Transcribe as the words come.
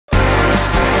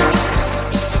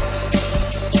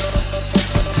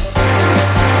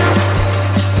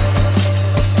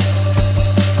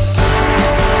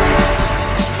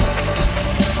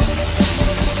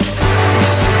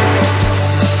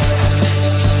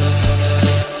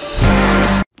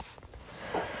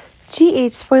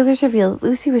TBH, spoilers reveal that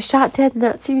Lucy was shot dead, and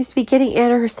that seems to be getting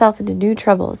Anna herself into new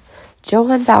troubles.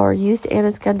 Johann Bauer used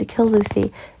Anna's gun to kill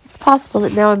Lucy. It's possible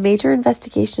that now a major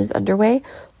investigation is underway.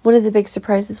 One of the big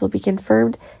surprises will be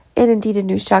confirmed, and indeed a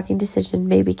new shocking decision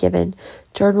may be given.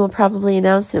 Jordan will probably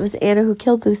announce that it was Anna who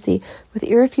killed Lucy, with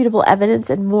irrefutable evidence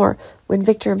and more, when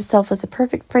Victor himself was a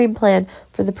perfect frame plan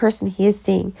for the person he is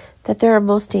seeing, that there are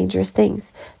most dangerous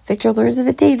things. Victor learns of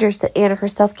the dangers that Anna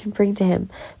herself can bring to him.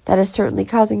 That is certainly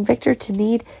causing Victor to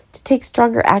need to take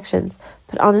stronger actions,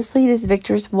 but honestly it is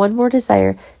Victor's one more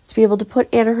desire to be able to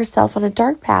put Anna herself on a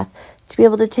dark path, to be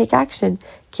able to take action,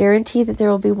 guarantee that there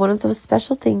will be one of those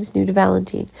special things new to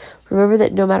Valentine. Remember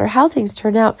that no matter how things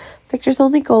turn out, Victor's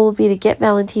only goal will be to get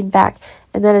Valentine back,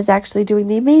 and that is actually doing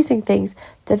the amazing things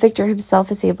that Victor himself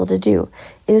is able to do.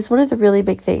 It is one of the really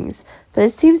big things, but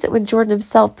it seems that when Jordan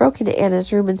himself broke into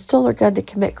Anna's room and stole her gun to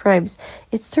commit crimes,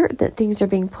 it's certain that things are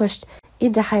being pushed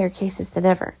into higher cases than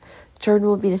ever. Jordan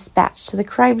will be dispatched to the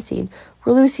crime scene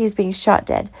where Lucy is being shot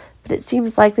dead, but it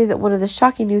seems likely that one of the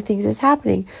shocking new things is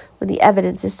happening when the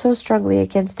evidence is so strongly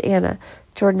against Anna.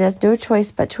 Jordan has no choice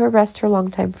but to arrest her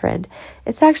longtime friend.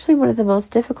 It's actually one of the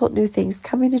most difficult new things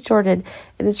coming to Jordan,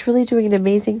 and it's really doing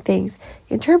amazing things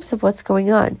in terms of what's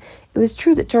going on. It was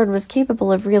true that Jordan was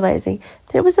capable of realizing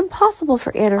that it was impossible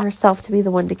for Anna herself to be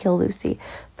the one to kill Lucy,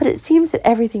 but it seems that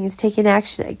everything is taking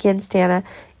action against Anna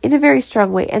in a very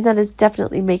strong way, and that is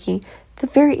definitely making the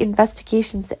very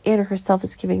investigations that Anna herself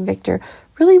is giving Victor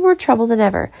really more trouble than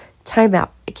ever. Time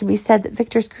out. It can be said that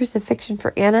Victor's crucifixion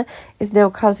for Anna is now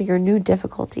causing her new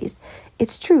difficulties.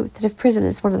 It's true that if prison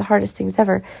is one of the hardest things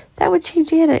ever, that would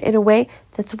change Anna in a way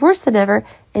that's worse than ever,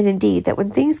 and indeed that when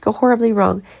things go horribly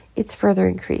wrong, it's further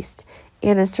increased.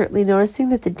 Anna is certainly noticing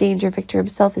that the danger Victor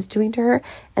himself is doing to her,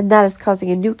 and that is causing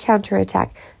a new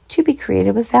counterattack to be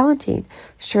created with Valentine.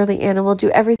 Surely Anna will do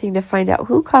everything to find out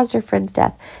who caused her friend's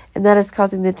death, and that is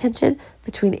causing the tension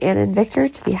between Anna and Victor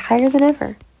to be higher than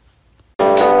ever.